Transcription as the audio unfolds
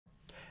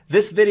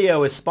This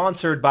video is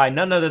sponsored by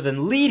none other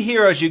than Lead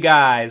Heroes, you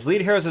guys.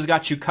 Lead Heroes has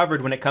got you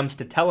covered when it comes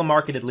to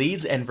telemarketed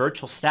leads and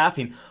virtual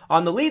staffing.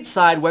 On the lead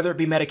side, whether it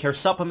be Medicare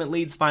supplement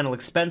leads, final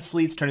expense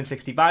leads, turning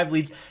 65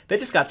 leads, they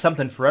just got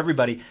something for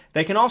everybody.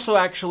 They can also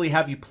actually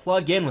have you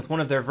plug in with one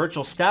of their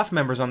virtual staff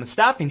members on the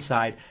staffing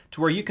side to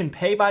where you can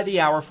pay by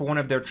the hour for one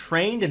of their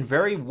trained and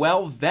very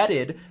well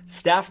vetted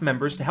staff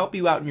members to help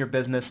you out in your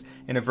business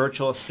in a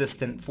virtual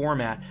assistant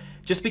format.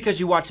 Just because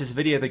you watch this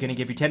video, they're going to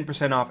give you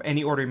 10% off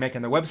any order you make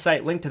on their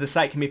website. Link to the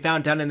site can be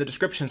found down in the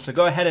description, so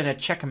go ahead and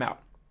check them out.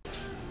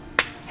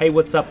 Hey,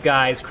 what's up,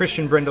 guys?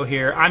 Christian Brindle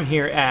here. I'm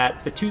here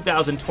at the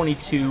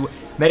 2022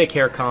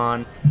 Medicare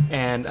Con,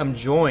 and I'm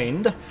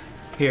joined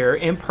here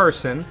in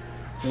person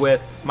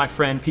with my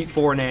friend Pete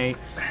Fournier.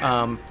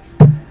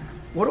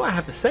 What do I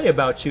have to say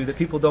about you that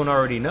people don't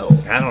already know?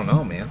 I don't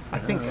know, man.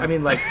 I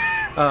mean, like,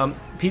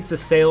 Pete's a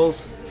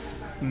sales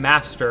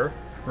master,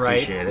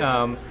 right? Appreciate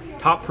it.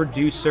 Top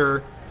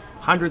producer,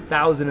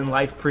 $100,000 in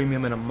life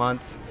premium in a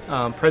month.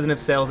 President of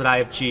sales at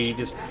IFG,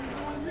 just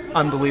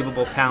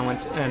unbelievable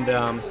talent,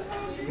 and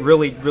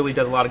really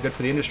does a lot of good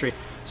for the industry.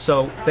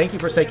 So thank you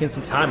for taking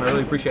some time. I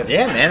really appreciate it.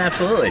 Yeah, man,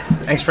 absolutely.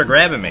 Thanks for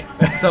grabbing me.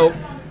 So,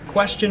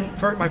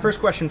 my first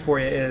question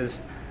for you is,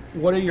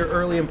 what are your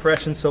early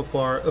impressions so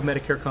far of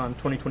Medicare Con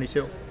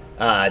 2022?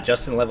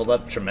 Justin leveled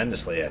up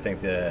tremendously. I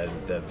think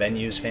the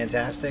venue's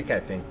fantastic. I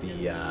think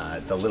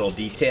the little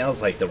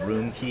details, like the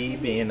room key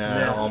being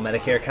all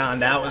Medicare Con,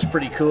 that was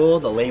pretty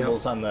cool. The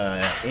labels on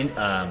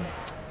the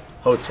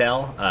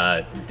hotel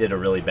did a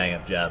really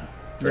bang-up job,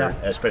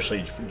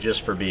 especially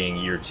just for being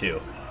year 2.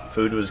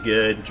 Food was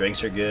good,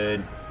 drinks are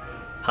good,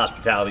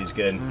 hospitality's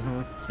good.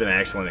 It's been an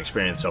excellent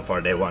experience so far,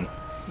 day 1.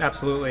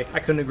 Absolutely. I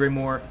couldn't agree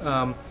more.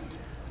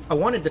 I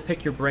wanted to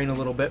pick your brain a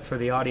little bit for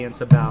the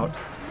audience about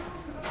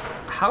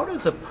how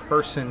does a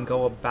person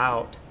go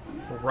about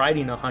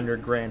writing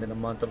 $100,000 in a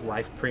month of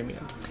life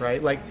premium,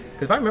 right? Like,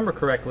 because if I remember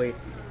correctly,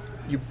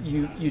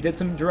 you did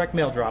some direct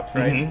mail drops,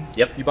 right? Mm-hmm.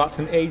 Yep. You bought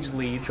some age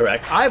leads.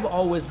 Correct. I've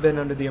always been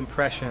under the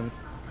impression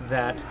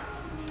that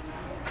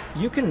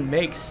you can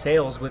make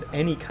sales with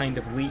any kind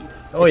of lead.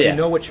 If you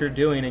know what you're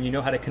doing and you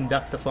know how to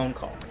conduct the phone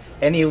call.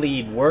 Any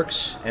lead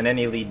works and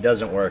any lead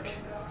doesn't work,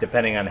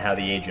 depending on how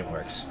the agent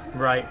works.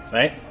 Right.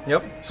 Right?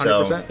 Yep, 100%.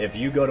 So if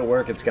you go to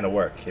work, it's going to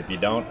work. If you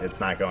don't, it's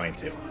not going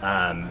to.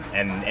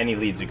 And any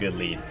lead's a good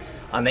lead.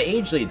 On the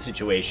age lead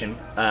situation,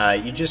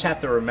 you just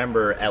have to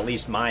remember, at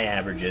least my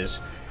averages,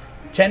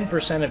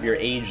 10% of your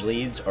age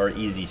leads are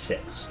easy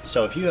sits.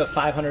 So if you have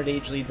 500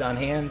 age leads on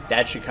hand,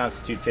 that should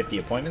constitute 50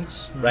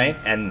 appointments, right?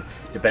 And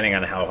depending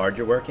on how hard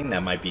you're working,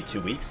 that might be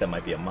 2 weeks, that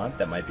might be a month,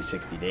 that might be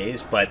 60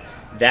 days. But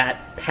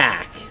that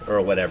pack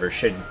or whatever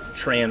should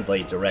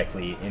translate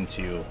directly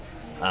into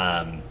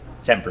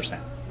 10%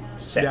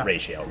 set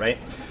ratio, right?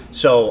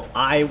 So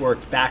I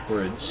worked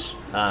backwards.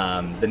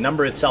 The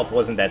number itself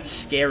wasn't that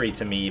scary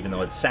to me, even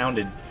though it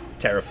sounded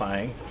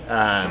terrifying.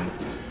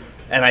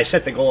 And I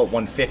set the goal at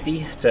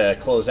 150 to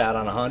close out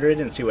on 100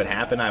 and see what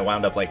happened. I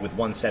wound up like with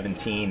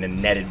 117 and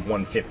netted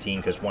 115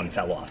 because one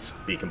fell off,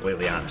 to be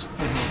completely honest.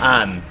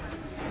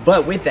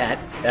 But with that,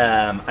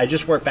 I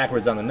just worked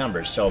backwards on the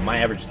numbers. So my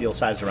average deal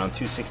size is around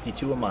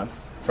 $262 a month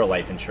for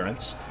life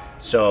insurance.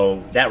 So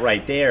that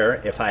right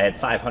there, if I had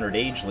 500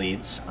 age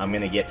leads, I'm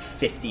going to get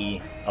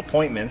 50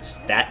 appointments.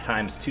 That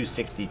times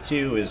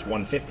 262 is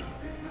 150.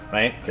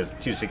 Right? Because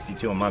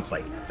 262 a month's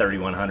like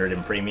 3,100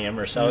 in premium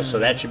or so. So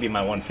that should be my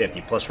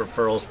 150 plus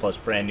referrals plus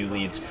brand new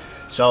leads.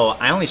 So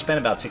I only spent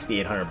about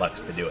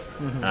 $6,800 to do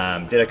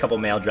it. Did a couple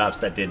mail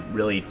drops that did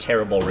really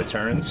terrible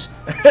returns.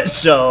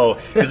 So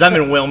because I'm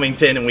in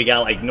Wilmington and we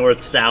got like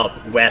north,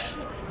 south,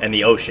 west, and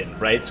the ocean,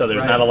 right? So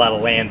there's not a lot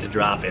of land to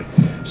drop in.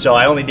 So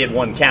I only did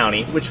one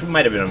county, which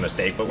might have been a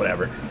mistake, but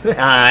whatever.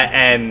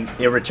 And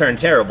it returned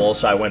terrible.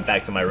 So I went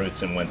back to my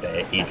roots and went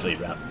the age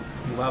lead route.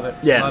 Love it.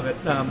 Yeah. Love it.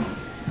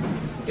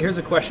 Here's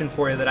a question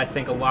for you that I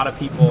think a lot of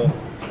people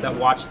that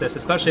watch this,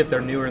 especially if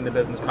they're newer in the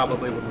business,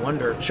 probably would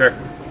wonder. Sure.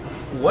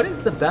 What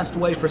is the best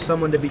way for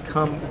someone to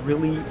become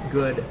really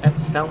good at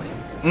selling?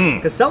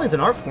 Because selling's an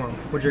art form.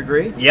 Would you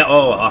agree? Yeah,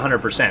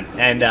 100%.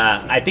 And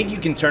I think you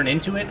can turn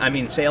into it. I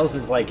mean, sales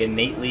is like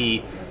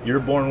innately, you're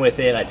born with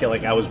it. I feel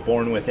like I was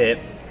born with it.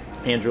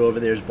 Andrew over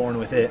there is born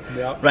with it,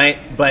 right?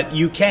 But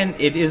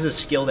it is a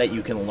skill that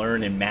you can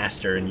learn and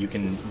master, and you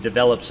can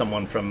develop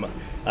someone from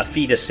a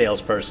fetus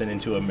salesperson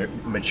into a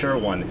mature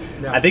one.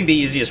 I think the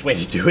easiest way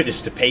to do it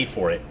is to pay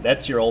for it.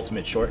 That's your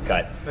ultimate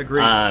shortcut.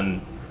 Agreed.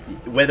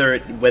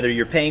 Whether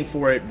you're paying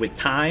for it with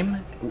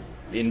time,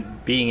 in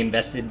being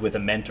invested with a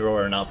mentor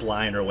or an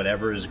upline or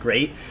whatever is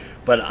great,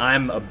 but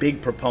I'm a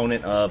big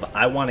proponent of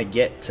I want to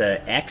get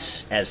to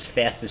X as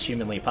fast as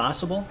humanly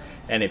possible,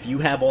 and if you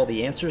have all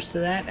the answers to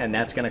that and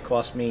that's going to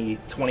cost me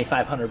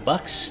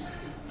 $2,500,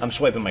 I'm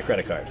swiping my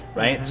credit card,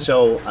 right?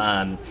 So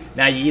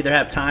now you either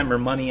have time or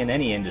money in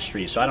any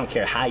industry, so I don't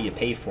care how you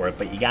pay for it,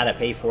 but you got to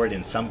pay for it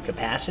in some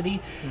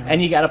capacity,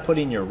 and you got to put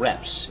in your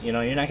reps. You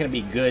know, you're not going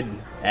to be good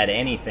at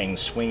anything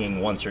swinging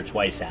once or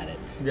twice at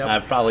it.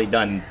 I've probably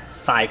done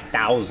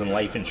 5,000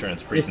 life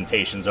insurance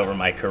presentations over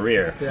my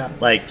career. Yeah.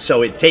 Like,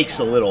 so it takes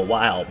a little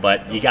while,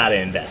 but you got to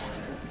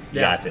invest.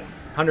 You got to.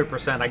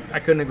 100%. I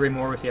couldn't agree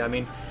more with you. I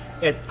mean,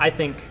 I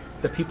think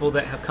the people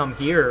that have come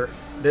here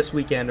this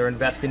weekend are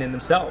investing in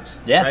themselves.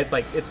 Yeah.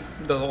 Right? It's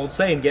the old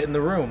saying, get in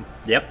the room.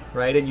 Yep.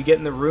 Right? And you get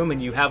in the room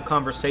and you have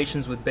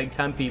conversations with big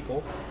time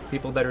people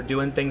that are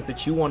doing things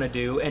that you want to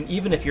do. And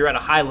even if you're at a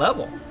high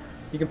level,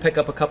 you can pick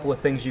up a couple of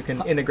things you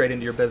can integrate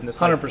into your business.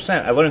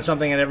 100%. I learn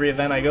something at every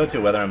event I go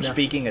to, whether I'm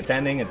speaking,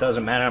 attending, it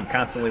doesn't matter. I'm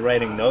constantly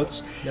writing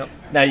notes. Yep.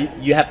 Now,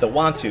 you have to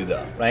want to,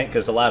 though, right?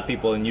 Because a lot of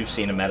people, and you've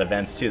seen them at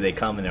events, too, they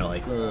come and they're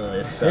like, oh,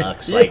 this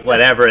sucks, like,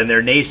 whatever, and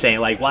they're naysaying,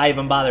 like, why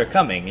even bother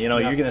coming? You know,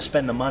 you're going to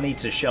spend the money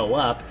to show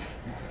up,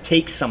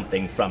 take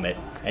something from it,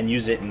 and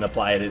use it and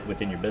apply it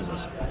within your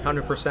business.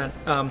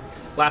 100%.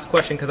 Last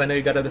question, because I know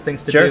you got other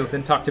things to Sure. do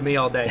than talk to me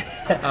all day.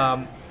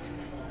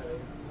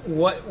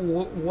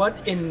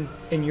 What in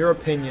your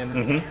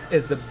opinion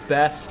is the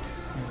best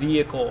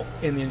vehicle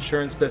in the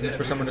insurance business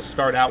for someone to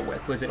start out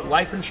with? Was it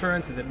life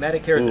insurance? Is it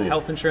Medicare? Is it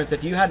health insurance?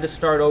 If you had to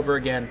start over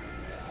again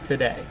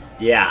today,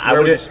 yeah,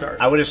 where would you start?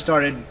 I would have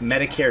started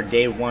Medicare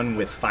day one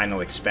with final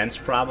expense,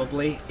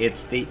 probably.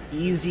 It's the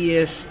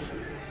easiest,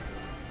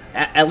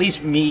 at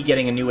least me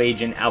getting a new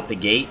agent out the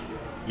gate.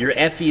 Your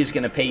FE is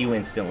going to pay you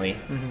instantly,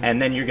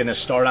 and then you're going to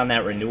start on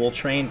that renewal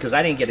train, because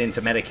I didn't get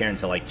into Medicare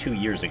until like 2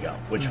 years ago,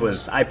 which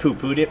was, I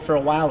poo-pooed it for a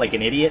while like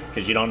an idiot,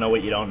 because you don't know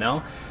what you don't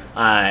know,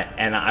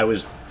 and I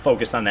was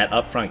focused on that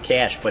upfront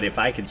cash. But if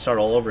I could start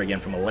all over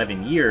again from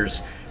 11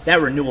 years, that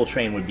renewal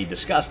train would be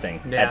disgusting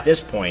at this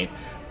point.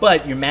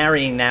 But you're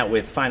marrying that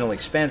with final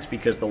expense,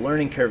 because the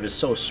learning curve is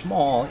so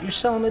small, you're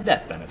selling a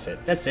death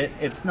benefit. That's it.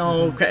 It's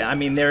no, I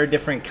mean, there are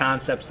different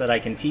concepts that I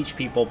can teach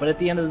people, but at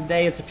the end of the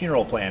day, it's a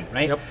funeral plan,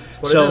 right? Yep,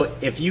 that's what so it is.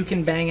 if you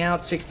can bang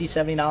out $60,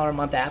 $70 a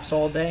month apps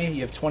all day,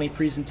 you have 20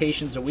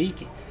 presentations a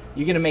week,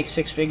 you're going to make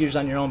 6 figures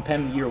on your own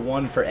pen year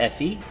one for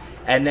FE.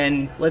 And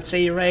then let's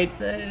say you write,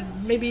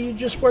 maybe you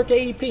just work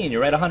AEP and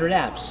you write 100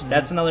 apps.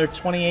 That's another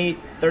 28,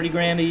 30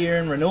 grand a year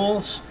in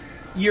renewals.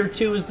 Year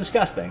 2 is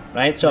disgusting,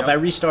 right? So if I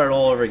restart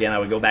all over again, I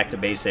would go back to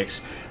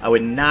basics. I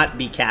would not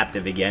be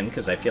captive again,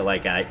 because I feel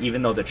like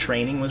even though the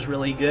training was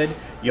really good,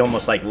 you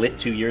almost like lit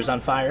 2 years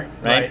on fire,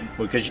 right?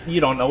 Because you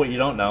don't know what you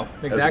don't know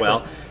as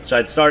well. So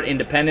I'd start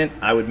independent.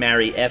 I would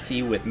marry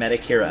FE with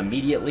Medicare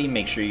immediately.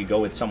 Make sure you go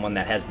with someone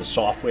that has the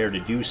software to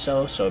do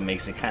so it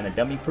makes it kind of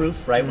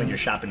dummy-proof, right? When you're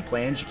shopping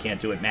plans, you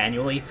can't do it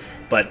manually,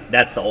 but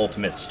that's the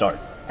ultimate start.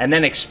 And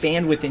then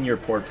expand within your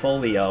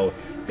portfolio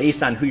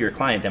based on who your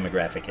client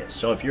demographic is.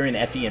 So if you're in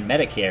FE and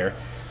Medicare,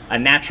 a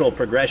natural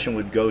progression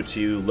would go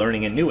to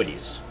learning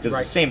annuities, because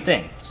it's the same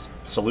thing. It's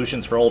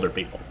solutions for older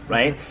people,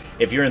 right?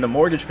 If you're in the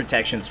mortgage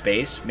protection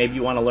space, maybe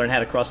you want to learn how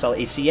to cross-sell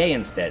ACA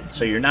instead,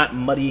 so you're not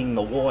muddying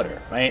the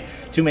water, right?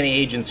 Too many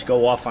agents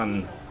go off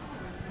on,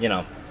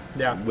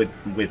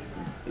 with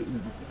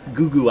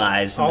goo-goo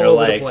eyes, and all they're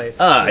over like, the place.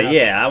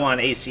 I want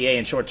ACA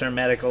and short-term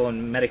medical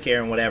and Medicare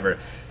and whatever.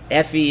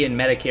 FE and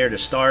Medicare to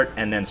start,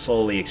 and then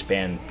slowly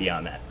expand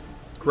beyond that.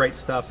 Great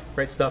stuff.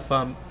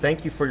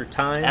 Thank you for your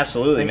time.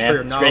 Absolutely, Thanks man. for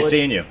your It's knowledge. great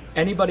seeing you.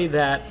 Anybody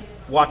that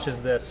watches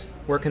this,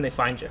 where can they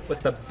find you? What's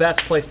the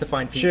best place to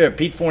find Pete? Sure,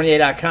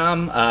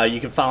 PeteFournier.com.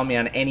 You can follow me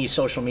on any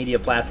social media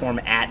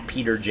platform at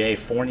Peter J.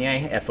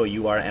 Fournier,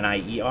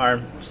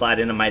 Fournier. Slide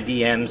into my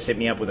DMs, hit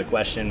me up with a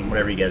question,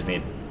 whatever you guys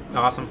need.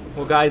 Awesome.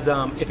 Well, guys,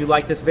 if you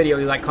like this video,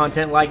 you like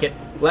content like it,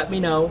 let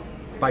me know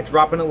by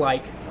dropping a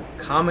like,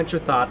 comment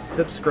your thoughts,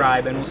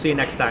 subscribe, and we'll see you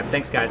next time.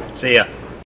 Thanks, guys. See ya.